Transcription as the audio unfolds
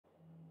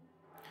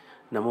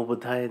Namo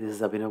Buddhaya, this is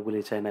Abhinav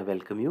Gulecha and I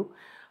welcome you.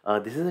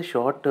 This is a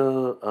short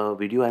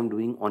video I'm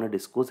doing on a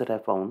discourse that I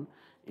found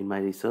in my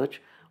research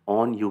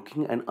on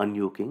yoking and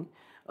unyoking.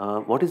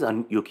 What is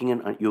unyoking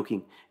and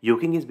unyoking?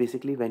 Yoking is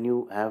basically when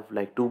you have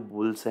like two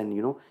bulls and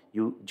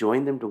you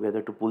join them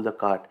together to pull the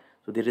cart.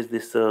 So there is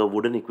this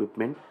wooden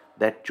equipment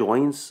that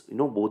joins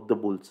both the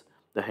bulls,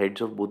 the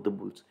heads of both the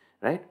bulls,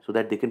 right? So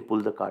that they can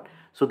pull the cart.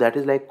 So that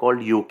is like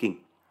called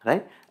yoking,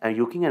 right? And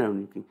yoking and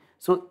unyoking.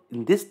 So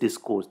in this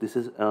discourse, this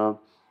is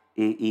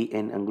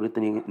AEN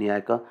Anguttara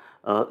Niyaka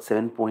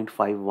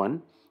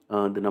 7.51,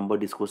 the number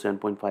discourse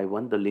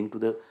 7.51. The link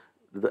to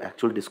the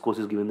actual discourse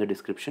is given in the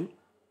description.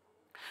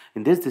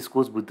 In this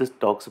discourse, Buddha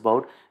talks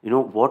about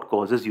what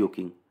causes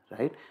yoking,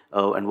 right,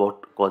 and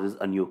what causes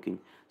unyoking.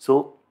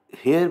 So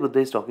here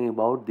Buddha is talking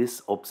about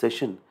this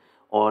obsession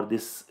or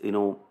this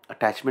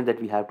attachment that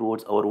we have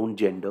towards our own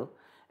gender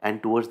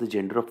and towards the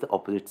gender of the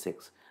opposite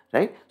sex,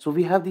 right? So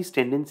we have these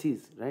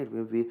tendencies, right?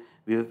 We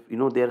have,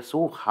 they are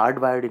so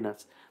hardwired in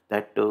us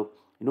that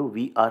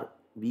we are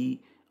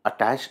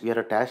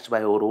attached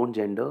by our own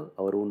gender,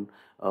 our own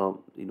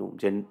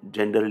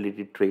gender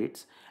related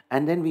traits,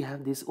 and then we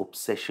have this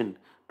obsession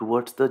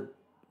towards the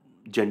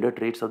gender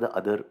traits of the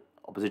other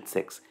opposite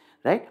sex,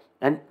 right?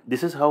 And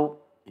this is how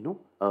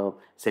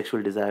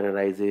sexual desire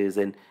arises,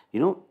 and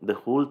the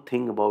whole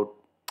thing about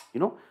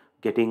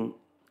getting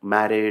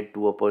married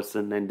to a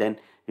person and then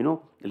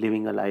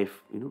living a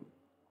life.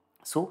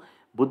 So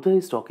Buddha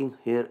is talking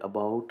here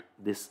about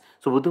this.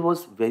 So Buddha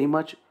was very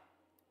much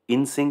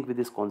in sync with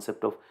this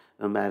concept of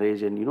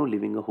marriage and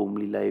living a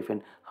homely life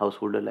and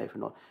householder life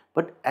and all.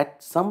 But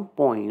at some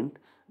point,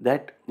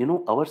 that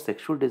our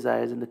sexual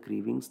desires and the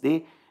cravings,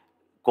 they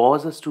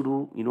cause us to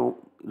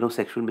do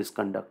sexual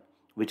misconduct,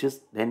 which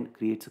is then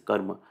creates a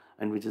karma,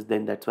 and which is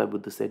then, that's why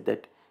Buddha said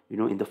that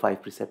in the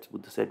five precepts,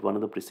 Buddha said one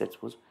of the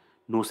precepts was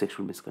no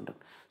sexual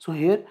misconduct. So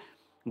here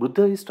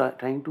Buddha is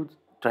trying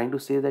to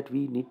say that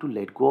we need to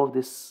let go of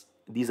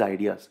these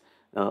ideas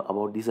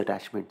about these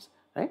attachments,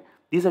 right?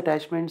 These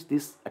attachments,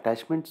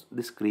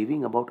 this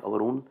craving about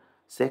our own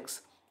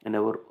sex and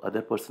our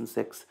other person's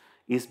sex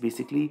is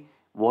basically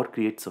what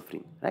creates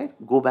suffering, right?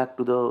 Go back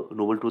to the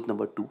noble truth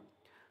number 2,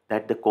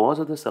 that the cause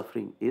of the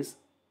suffering is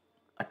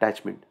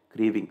attachment,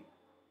 craving,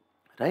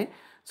 right?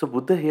 So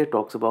Buddha here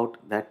talks about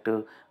that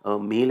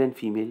male and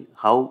female,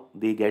 how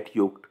they get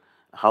yoked,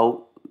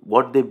 how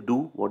what they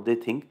do, what they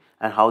think,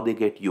 and how they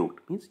get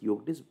yoked. Means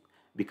yoked is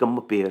become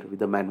a pair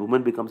with a man,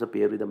 woman becomes a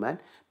pair with a man,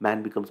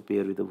 man becomes a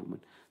pair with a woman.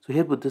 So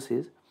here Buddha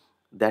says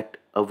that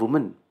a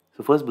woman.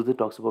 So first Buddha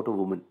talks about a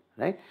woman,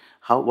 right?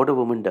 How what a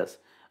woman does.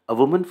 A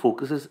woman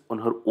focuses on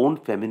her own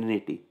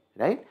femininity,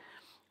 right?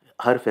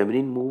 Her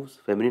feminine moves,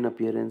 feminine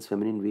appearance,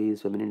 feminine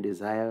ways, feminine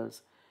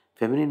desires,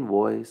 feminine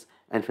voice,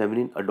 and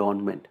feminine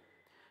adornment.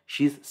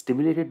 She is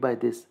stimulated by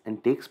this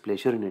and takes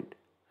pleasure in it,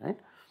 right?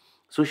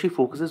 So she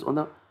focuses on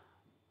the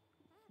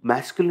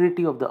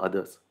masculinity of the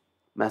others.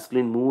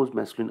 Masculine moves,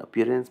 masculine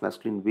appearance,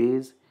 masculine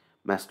ways,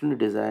 masculine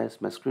desires,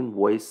 masculine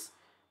voice,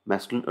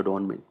 masculine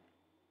adornment.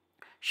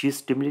 She is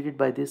stimulated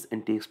by this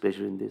and takes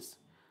pleasure in this.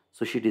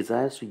 So she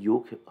desires to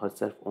yoke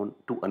herself on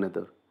to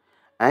another.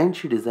 And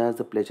she desires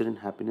the pleasure and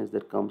happiness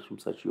that comes from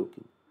such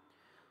yoking.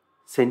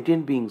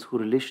 Sentient beings who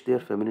relish their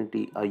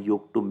femininity are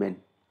yoked to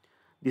men.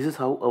 This is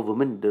how a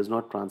woman does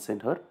not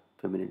transcend her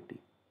femininity.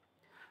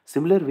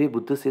 Similar way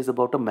Buddha says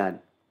about a man.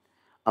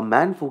 A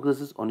man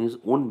focuses on his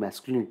own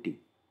masculinity.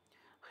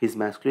 His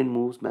masculine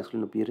moves,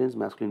 masculine appearance,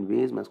 masculine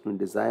ways, masculine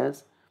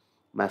desires,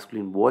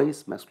 masculine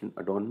voice, masculine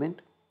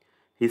adornment.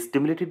 He is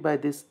stimulated by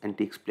this and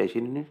takes pleasure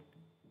in it.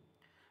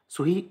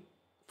 So he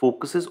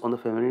focuses on the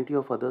femininity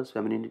of others,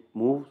 feminine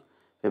moves,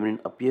 feminine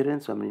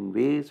appearance, feminine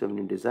ways,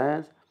 feminine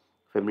desires,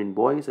 feminine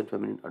voice, and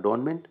feminine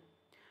adornment.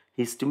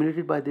 He is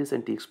stimulated by this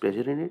and takes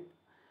pleasure in it.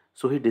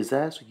 So he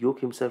desires to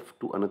yoke himself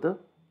to another,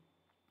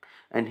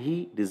 and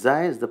he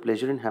desires the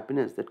pleasure and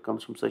happiness that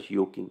comes from such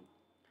yoking.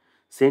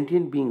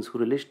 Sentient beings who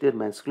relish their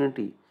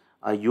masculinity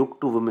are yoked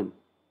to women.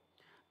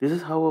 This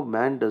is how a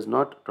man does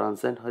not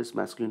transcend his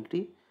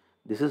masculinity.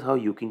 This is how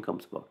yoking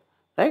comes about,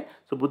 right?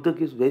 So Buddha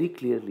gives very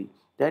clearly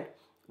that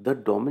the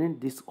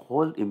dominant, these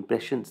whole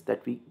impressions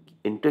that we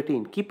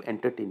keep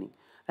entertaining,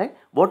 right?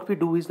 What we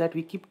do is that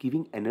we keep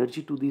giving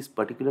energy to these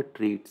particular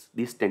traits,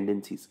 these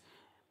tendencies.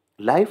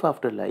 Life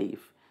after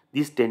life,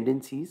 these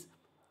tendencies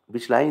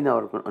which lie in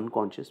our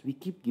unconscious, we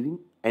keep giving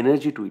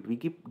energy to it. We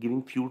keep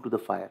giving fuel to the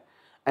fire.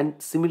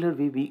 And similar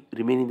way, we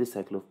remain in the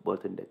cycle of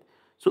birth and death.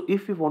 So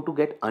if we want to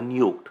get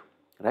unyoked,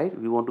 right?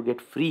 We want to get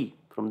free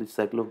from this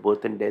cycle of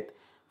birth and death,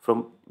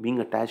 from being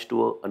attached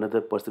to another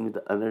person with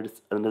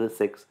another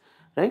sex,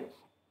 right?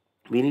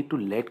 We need to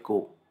let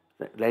go,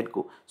 right? Let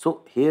go.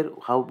 So here,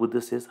 how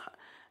Buddha says,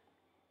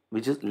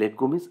 which is let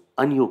go means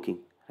unyoking,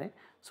 right?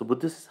 So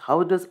Buddha says,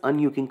 how does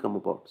unyoking come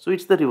about? So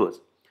it's the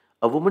reverse.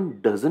 A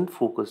woman doesn't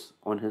focus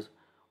on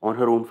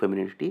her own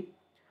femininity,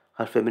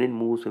 her feminine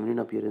moves, feminine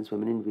appearance,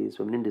 feminine ways,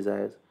 feminine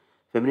desires,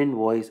 feminine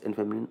voice, and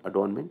feminine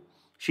adornment.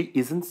 She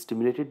isn't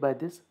stimulated by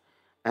this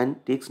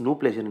and takes no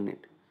pleasure in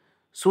it.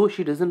 So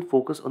she doesn't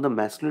focus on the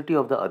masculinity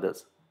of the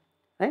others,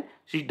 right?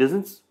 She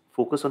doesn't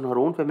focus on her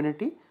own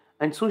femininity,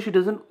 and so she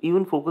doesn't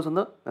even focus on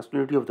the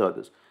masculinity of the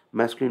others.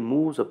 Masculine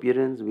moves,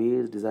 appearance,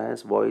 ways,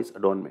 desires, voice,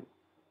 adornment.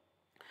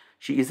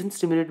 She isn't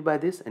stimulated by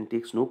this and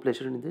takes no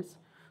pleasure in this,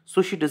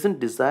 so she doesn't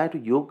desire to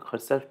yoke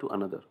herself to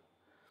another,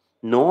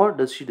 nor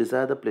does she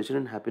desire the pleasure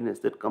and happiness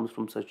that comes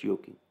from such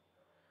yoking.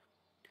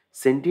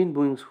 Sentient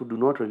beings who do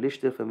not relish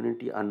their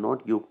femininity are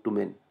not yoked to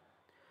men.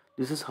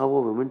 This is how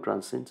a woman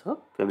transcends her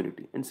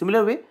femininity. In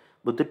similar way,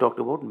 Buddha talked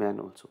about man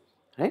also,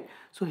 right?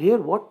 So here,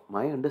 what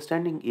my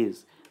understanding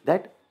is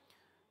that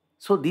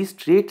these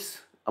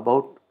traits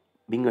about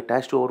being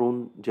attached to our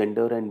own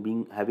gender and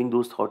being having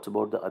those thoughts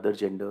about the other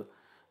gender,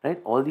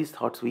 right? All these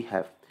thoughts we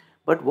have,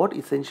 but what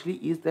essentially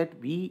is that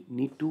we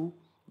need to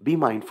be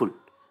mindful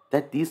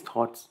that these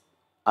thoughts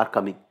are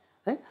coming,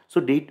 right?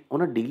 So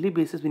on a daily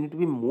basis we need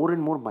to be more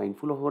and more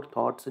mindful of our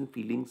thoughts and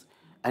feelings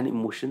and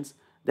emotions,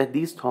 that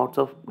these thoughts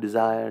of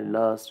desire,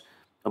 lust,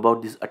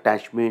 about these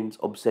attachments,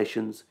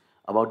 obsessions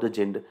about the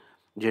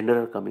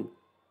gender are coming.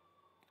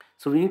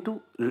 So we need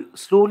to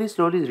slowly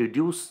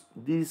reduce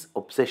these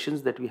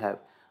obsessions that we have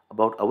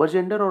about our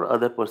gender or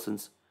other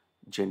person's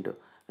gender,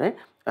 right?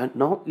 And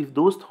now, if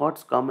those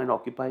thoughts come and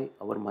occupy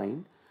our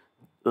mind,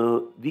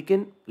 we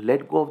can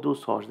let go of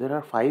those thoughts. There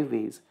are 5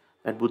 ways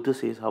that Buddha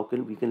says how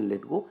can we can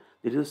let go.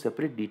 There is a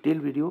separate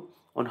detailed video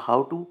on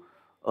how to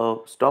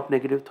stop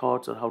negative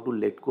thoughts or how to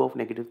let go of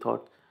negative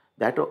thoughts.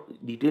 That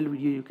detailed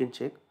video you can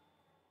check,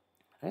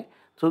 right?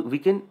 So we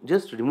can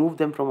just remove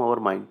them from our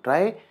mind.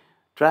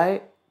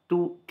 Try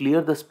to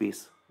clear the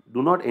space.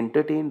 Do not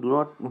entertain, do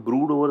not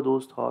brood over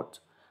those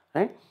thoughts,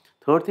 right?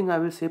 Third thing I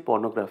will say,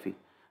 pornography,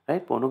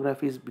 right?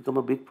 Pornography has become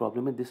a big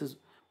problem, and this is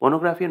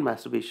pornography and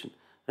masturbation,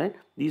 right?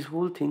 These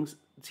whole things,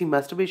 see,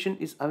 masturbation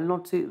is, I will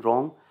not say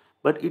wrong,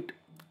 but it,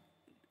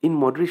 in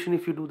moderation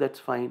if you do, that's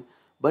fine,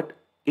 but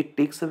it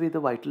takes away the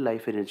vital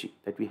life energy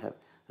that we have,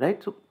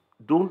 right? So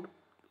don't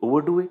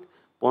overdo it.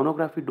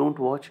 Pornography, don't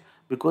watch,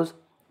 because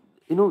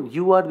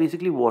you are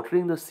basically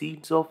watering the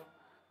seeds of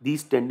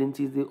these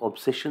tendencies, the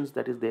obsessions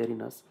that is there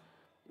in us,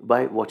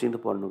 by watching the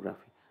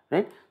pornography,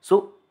 right?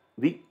 So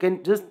we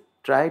can just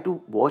try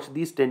to watch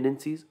these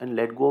tendencies and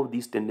let go of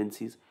these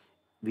tendencies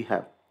we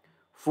have.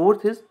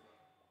 Fourth is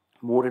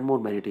more and more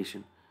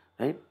meditation,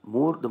 right?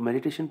 More, the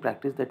meditation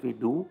practice that we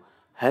do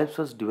helps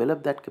us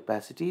develop that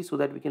capacity so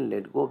that we can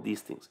let go of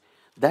these things.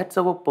 That's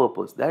our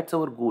purpose, that's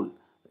our goal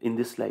in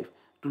this life,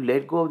 to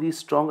let go of these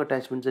strong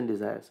attachments and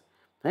desires,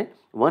 right?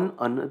 One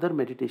another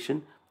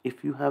meditation,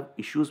 if you have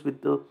issues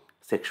with the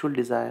sexual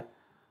desire,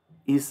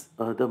 is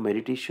the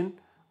meditation,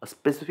 a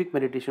specific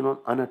meditation on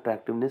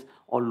unattractiveness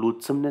or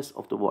loathsomeness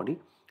of the body.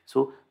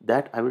 So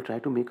that I will try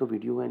to make a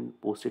video and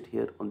post it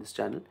here on this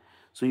channel,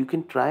 so you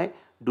can try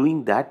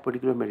doing that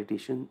particular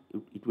meditation.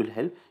 It will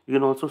help. You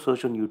can also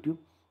search on YouTube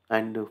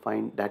and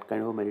find that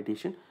kind of a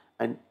meditation,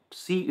 and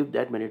see if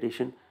that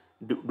meditation,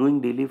 doing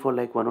daily for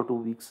like 1 or 2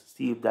 weeks,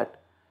 see if that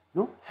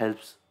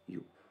helps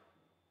you,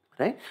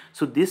 right?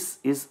 So this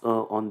is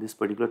on this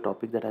particular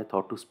topic that I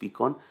thought to speak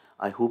on.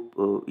 I hope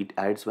it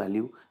adds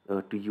value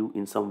to you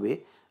in some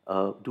way.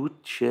 Do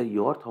share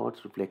your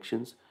thoughts,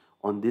 reflections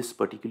on this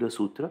particular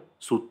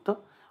sutta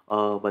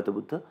by the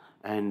Buddha,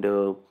 and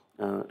uh,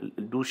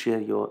 do share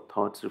your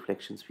thoughts,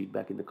 reflections,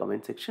 feedback in the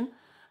comment section.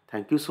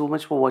 Thank you so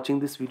much for watching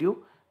this video.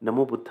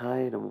 Namo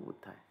Buddhaya, Namo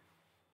Buddhaya.